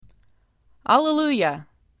Alleluia!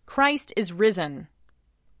 Christ is risen.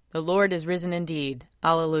 The Lord is risen indeed.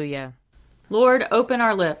 Alleluia. Lord, open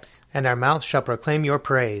our lips, and our mouth shall proclaim your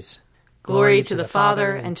praise. Glory to the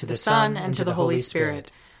Father, and to the Son, and to the Holy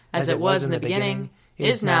Spirit, as it was in the beginning,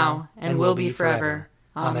 is now, and will be forever.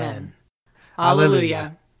 Amen.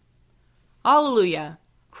 Alleluia. Alleluia.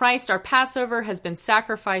 Christ our Passover has been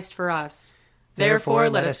sacrificed for us. Therefore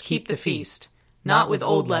let us keep the feast, not with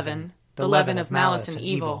old leaven, the leaven of malice and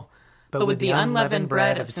evil, but with the unleavened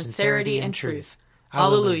bread of sincerity and truth.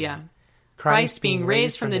 Alleluia. Christ, being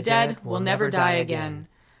raised from the dead, will never die again.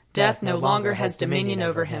 Death no longer has dominion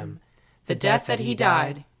over him. The death that he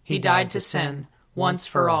died to sin, once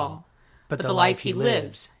for all. But the life he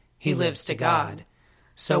lives to God.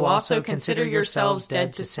 So also consider yourselves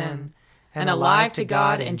dead to sin, and alive to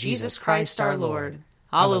God in Jesus Christ our Lord.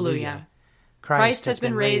 Alleluia. Christ has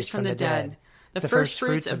been raised from the dead, the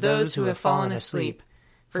firstfruits of those who have fallen asleep.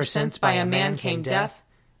 For since by a man came death,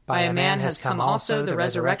 by a man has come also the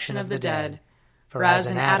resurrection of the dead. For as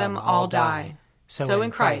in Adam all die, so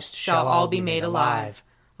in Christ shall all be made alive.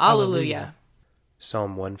 Alleluia.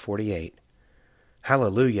 Psalm 148.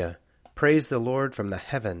 Hallelujah! Praise the Lord from the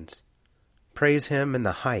heavens. Praise him in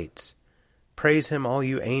the heights. Praise him, all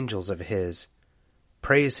you angels of his.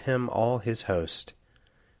 Praise him, all his host.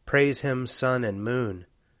 Praise him, sun and moon.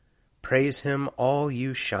 Praise him, all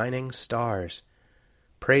you shining stars.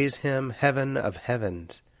 Praise him, heaven of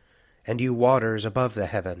heavens, and you waters above the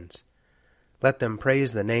heavens. Let them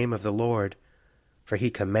praise the name of the Lord, for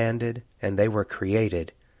he commanded, and they were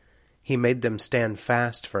created. He made them stand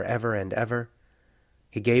fast forever and ever.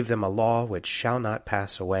 He gave them a law which shall not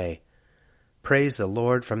pass away. Praise the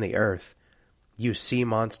Lord from the earth, you sea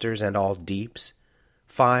monsters and all deeps,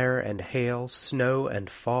 fire and hail, snow and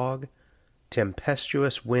fog,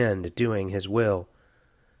 tempestuous wind doing his will,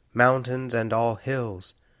 mountains and all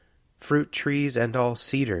hills, fruit trees and all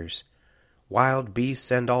cedars, wild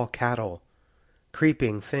beasts and all cattle,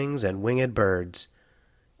 creeping things and winged birds,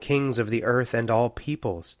 kings of the earth and all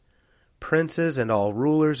peoples, princes and all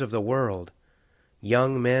rulers of the world,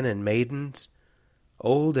 young men and maidens,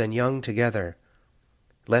 old and young together.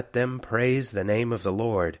 Let them praise the name of the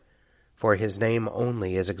Lord, for his name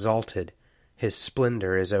only is exalted. His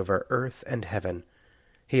splendor is over earth and heaven.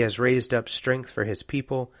 He has raised up strength for his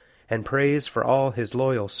people, and praise for all his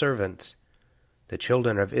loyal servants, the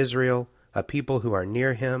children of Israel, a people who are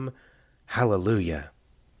near him. Hallelujah.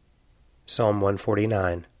 Psalm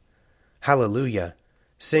 149. Hallelujah!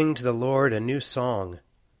 Sing to the Lord a new song.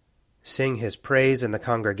 Sing his praise in the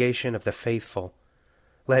congregation of the faithful.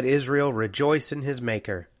 Let Israel rejoice in his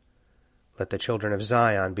Maker. Let the children of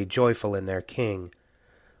Zion be joyful in their King.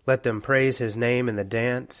 Let them praise his name in the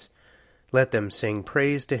dance. Let them sing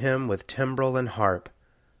praise to him with timbrel and harp.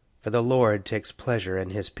 For the Lord takes pleasure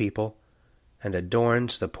in his people, and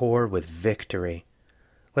adorns the poor with victory.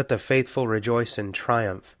 Let the faithful rejoice in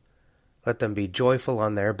triumph. Let them be joyful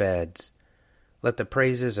on their beds. Let the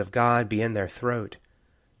praises of God be in their throat,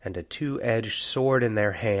 and a two-edged sword in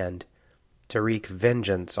their hand, to wreak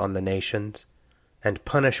vengeance on the nations, and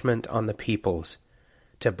punishment on the peoples,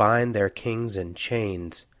 to bind their kings in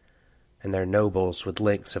chains, and their nobles with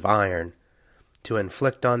links of iron, to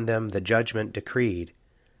inflict on them the judgment decreed.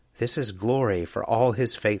 This is glory for all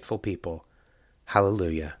his faithful people.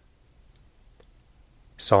 Hallelujah.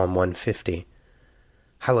 Psalm 150.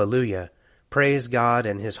 Hallelujah! Praise God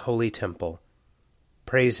in his holy temple.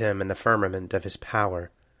 Praise him in the firmament of his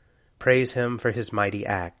power. Praise him for his mighty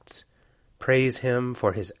acts. Praise him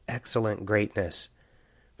for his excellent greatness.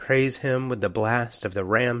 Praise him with the blast of the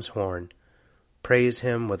ram's horn. Praise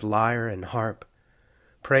him with lyre and harp.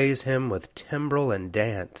 Praise him with timbrel and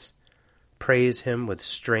dance. Praise him with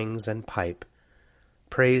strings and pipe.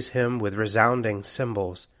 Praise him with resounding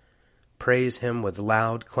cymbals. Praise him with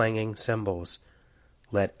loud clanging cymbals.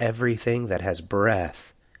 Let everything that has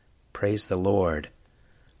breath praise the Lord.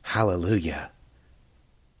 Hallelujah.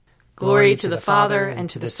 Glory to the Father, and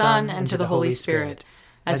to the Son, and to the Holy Spirit,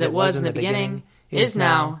 as it was in the beginning, is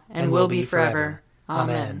now, and will be forever.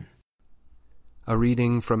 Amen. A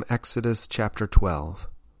reading from Exodus chapter 12.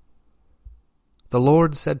 The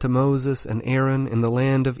Lord said to Moses and Aaron in the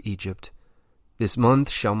land of Egypt, This month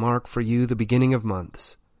shall mark for you the beginning of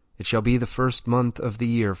months. It shall be the first month of the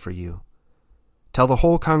year for you. Tell the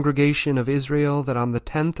whole congregation of Israel that on the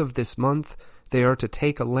 10th of this month they are to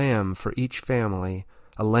take a lamb for each family,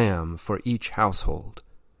 a lamb for each household.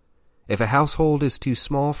 If a household is too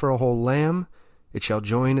small for a whole lamb, it shall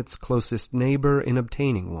join its closest neighbor in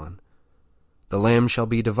obtaining one. The lamb shall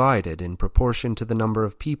be divided in proportion to the number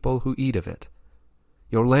of people who eat of it.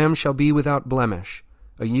 Your lamb shall be without blemish,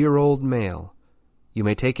 a year-old male. You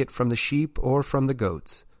may take it from the sheep or from the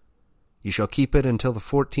goats. You shall keep it until the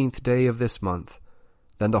 14th day of this month.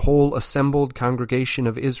 Then the whole assembled congregation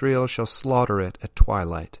of Israel shall slaughter it at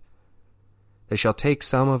twilight. They shall take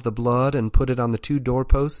some of the blood and put it on the 2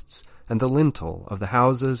 doorposts and the lintel of the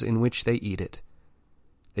houses in which they eat it.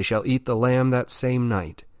 They shall eat the lamb that same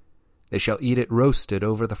night. They shall eat it roasted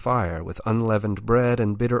over the fire with unleavened bread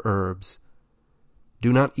and bitter herbs.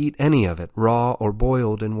 Do not eat any of it raw or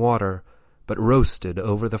boiled in water, but roasted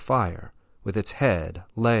over the fire, with its head,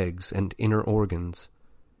 legs, and inner organs.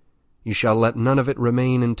 You shall let none of it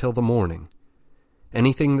remain until the morning.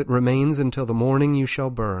 Anything that remains until the morning you shall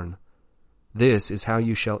burn. This is how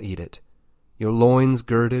you shall eat it: your loins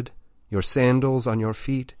girded, your sandals on your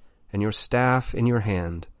feet, and your staff in your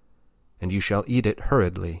hand, and you shall eat it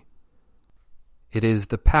hurriedly. It is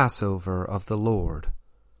the Passover of the Lord.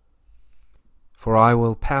 For I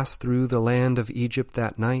will pass through the land of Egypt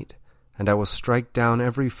that night, and I will strike down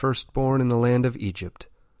every firstborn in the land of Egypt,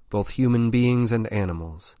 both human beings and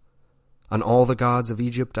animals. On all the gods of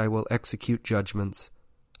Egypt I will execute judgments.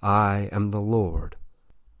 I am the Lord.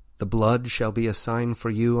 The blood shall be a sign for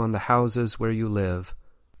you on the houses where you live.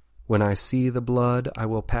 When I see the blood, I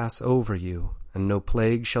will pass over you, and no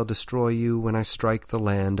plague shall destroy you when I strike the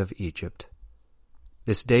land of Egypt.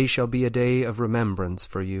 This day shall be a day of remembrance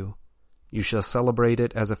for you. You shall celebrate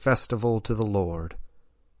it as a festival to the Lord.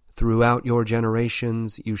 Throughout your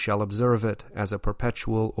generations you shall observe it as a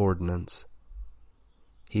perpetual ordinance.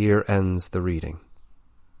 Here ends the reading.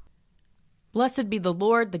 Blessed be the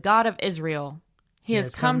Lord, the God of Israel. He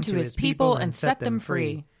has come to his people and set them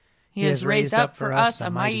free. He has raised up for us a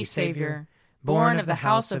mighty Savior, born of the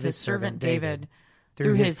house of his servant David.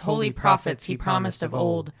 Through his holy prophets he promised of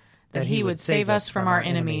old that he would save us from our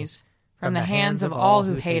enemies, from the hands of all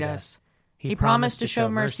who hate us. He promised to show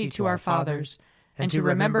mercy to our fathers, and to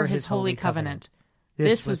remember his holy covenant.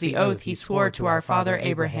 This was the oath he swore to our father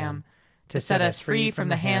Abraham, to set us free from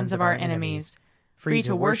the hands of our enemies, free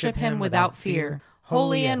to worship him without fear,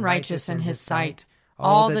 holy and righteous in his sight,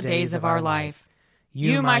 all the days of our life.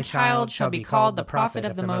 You, my child, shall be called the prophet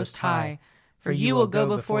of the Most High, for you will go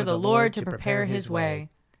before the Lord to prepare his way,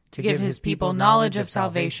 to give his people knowledge of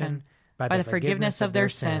salvation by the forgiveness of their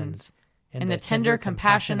sins. In the tender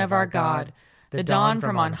compassion of our God, the dawn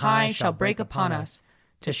from on high shall break upon us,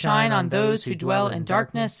 to shine on those who dwell in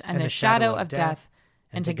darkness and the shadow of death,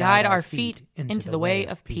 and to guide our feet into the way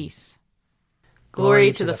of peace.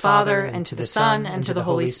 Glory to the Father, and to the Son, and to the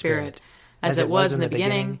Holy Spirit, as it was in the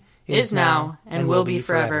beginning, is now, and will be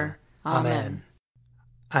forever. Amen.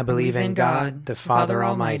 I believe in God, the Father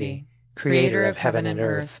Almighty, creator of heaven and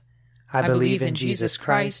earth. I believe in Jesus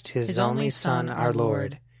Christ, his only Son, our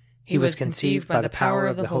Lord. He was conceived by the power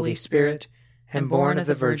of the Holy Spirit and born of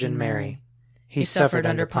the Virgin Mary. He suffered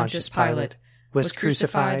under Pontius Pilate, was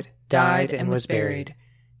crucified, died, and was buried.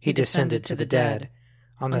 He descended to the dead.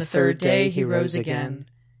 On the 3rd day he rose again.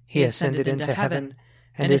 He ascended into heaven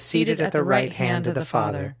and is seated at the right hand of the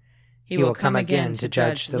Father. He will come again to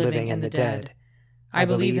judge the living and the dead. I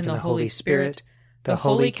believe in the Holy Spirit, the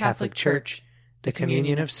Holy Catholic Church, the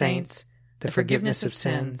communion of saints, the forgiveness of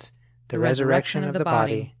sins, the resurrection of the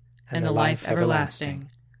body, and the life everlasting.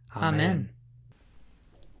 Amen.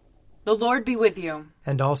 The Lord be with you.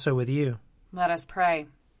 And also with you. Let us pray.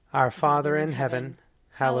 Our Father in heaven,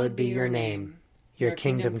 hallowed be your name. Your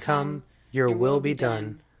kingdom come, your will be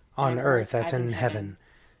done, on earth as in heaven.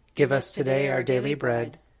 Give us today our daily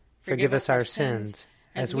bread. Forgive us our sins,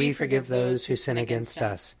 as we forgive those who sin against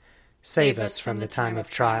us. Save us from the time of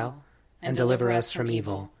trial, and deliver us from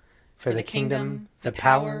evil. For the kingdom, the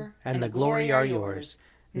power, and the glory are yours,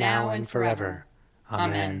 now and forever.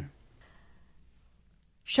 Amen.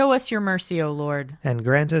 Show us your mercy, O Lord. And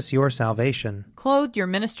grant us your salvation. Clothe your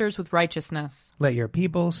ministers with righteousness. Let your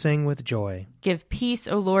people sing with joy. Give peace,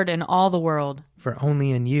 O Lord, in all the world. For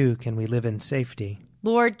only in you can we live in safety.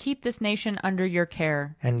 Lord, keep this nation under your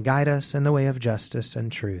care. And guide us in the way of justice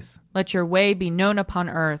and truth. Let your way be known upon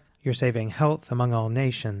earth. Your saving health among all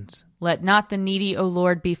nations. Let not the needy, O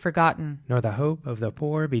Lord, be forgotten. Nor the hope of the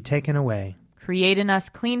poor be taken away. Create in us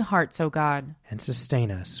clean hearts, O God. And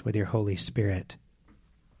sustain us with your Holy Spirit.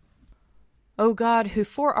 O God, who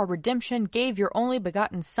for our redemption gave your only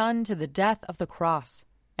begotten Son to the death of the cross,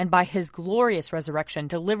 and by his glorious resurrection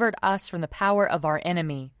delivered us from the power of our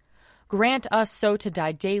enemy, grant us so to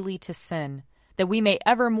die daily to sin, that we may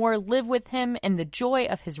evermore live with him in the joy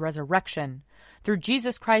of his resurrection, through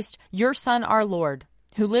Jesus Christ, your Son, our Lord,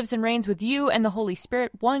 who lives and reigns with you and the Holy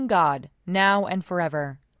Spirit, one God, now and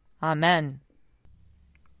forever. Amen.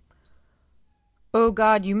 O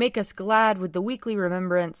God, you make us glad with the weekly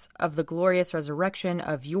remembrance of the glorious resurrection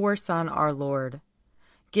of your Son, our Lord.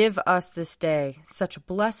 Give us this day such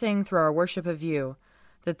blessing through our worship of you,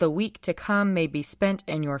 that the week to come may be spent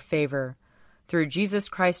in your favor. Through Jesus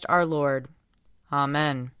Christ our Lord.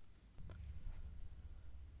 Amen.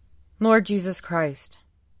 Lord Jesus Christ,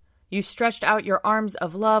 you stretched out your arms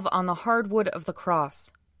of love on the hard wood of the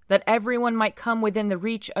cross, that everyone might come within the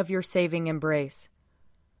reach of your saving embrace.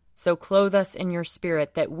 So clothe us in your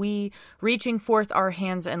Spirit, that we, reaching forth our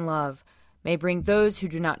hands in love, may bring those who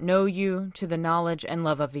do not know you to the knowledge and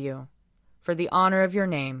love of you. For the honor of your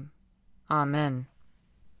name. Amen.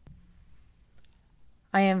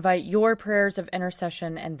 I invite your prayers of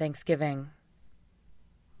intercession and thanksgiving.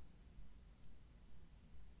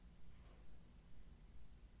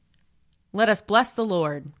 Let us bless the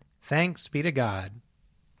Lord. Thanks be to God.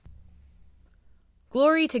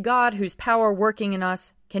 Glory to God, whose power working in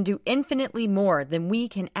us can do infinitely more than we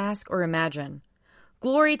can ask or imagine.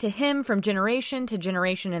 Glory to him from generation to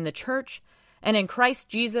generation in the Church, and in Christ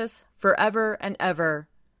Jesus, forever and ever.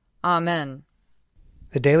 Amen.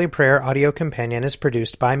 The Daily Prayer audio companion is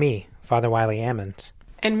produced by me, Father Wiley Ammons.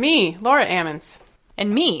 And me, Laura Ammons.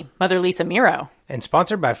 And me, Mother Lisa Miro. And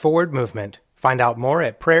sponsored by Forward Movement. Find out more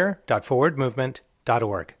at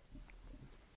prayer.forwardmovement.org.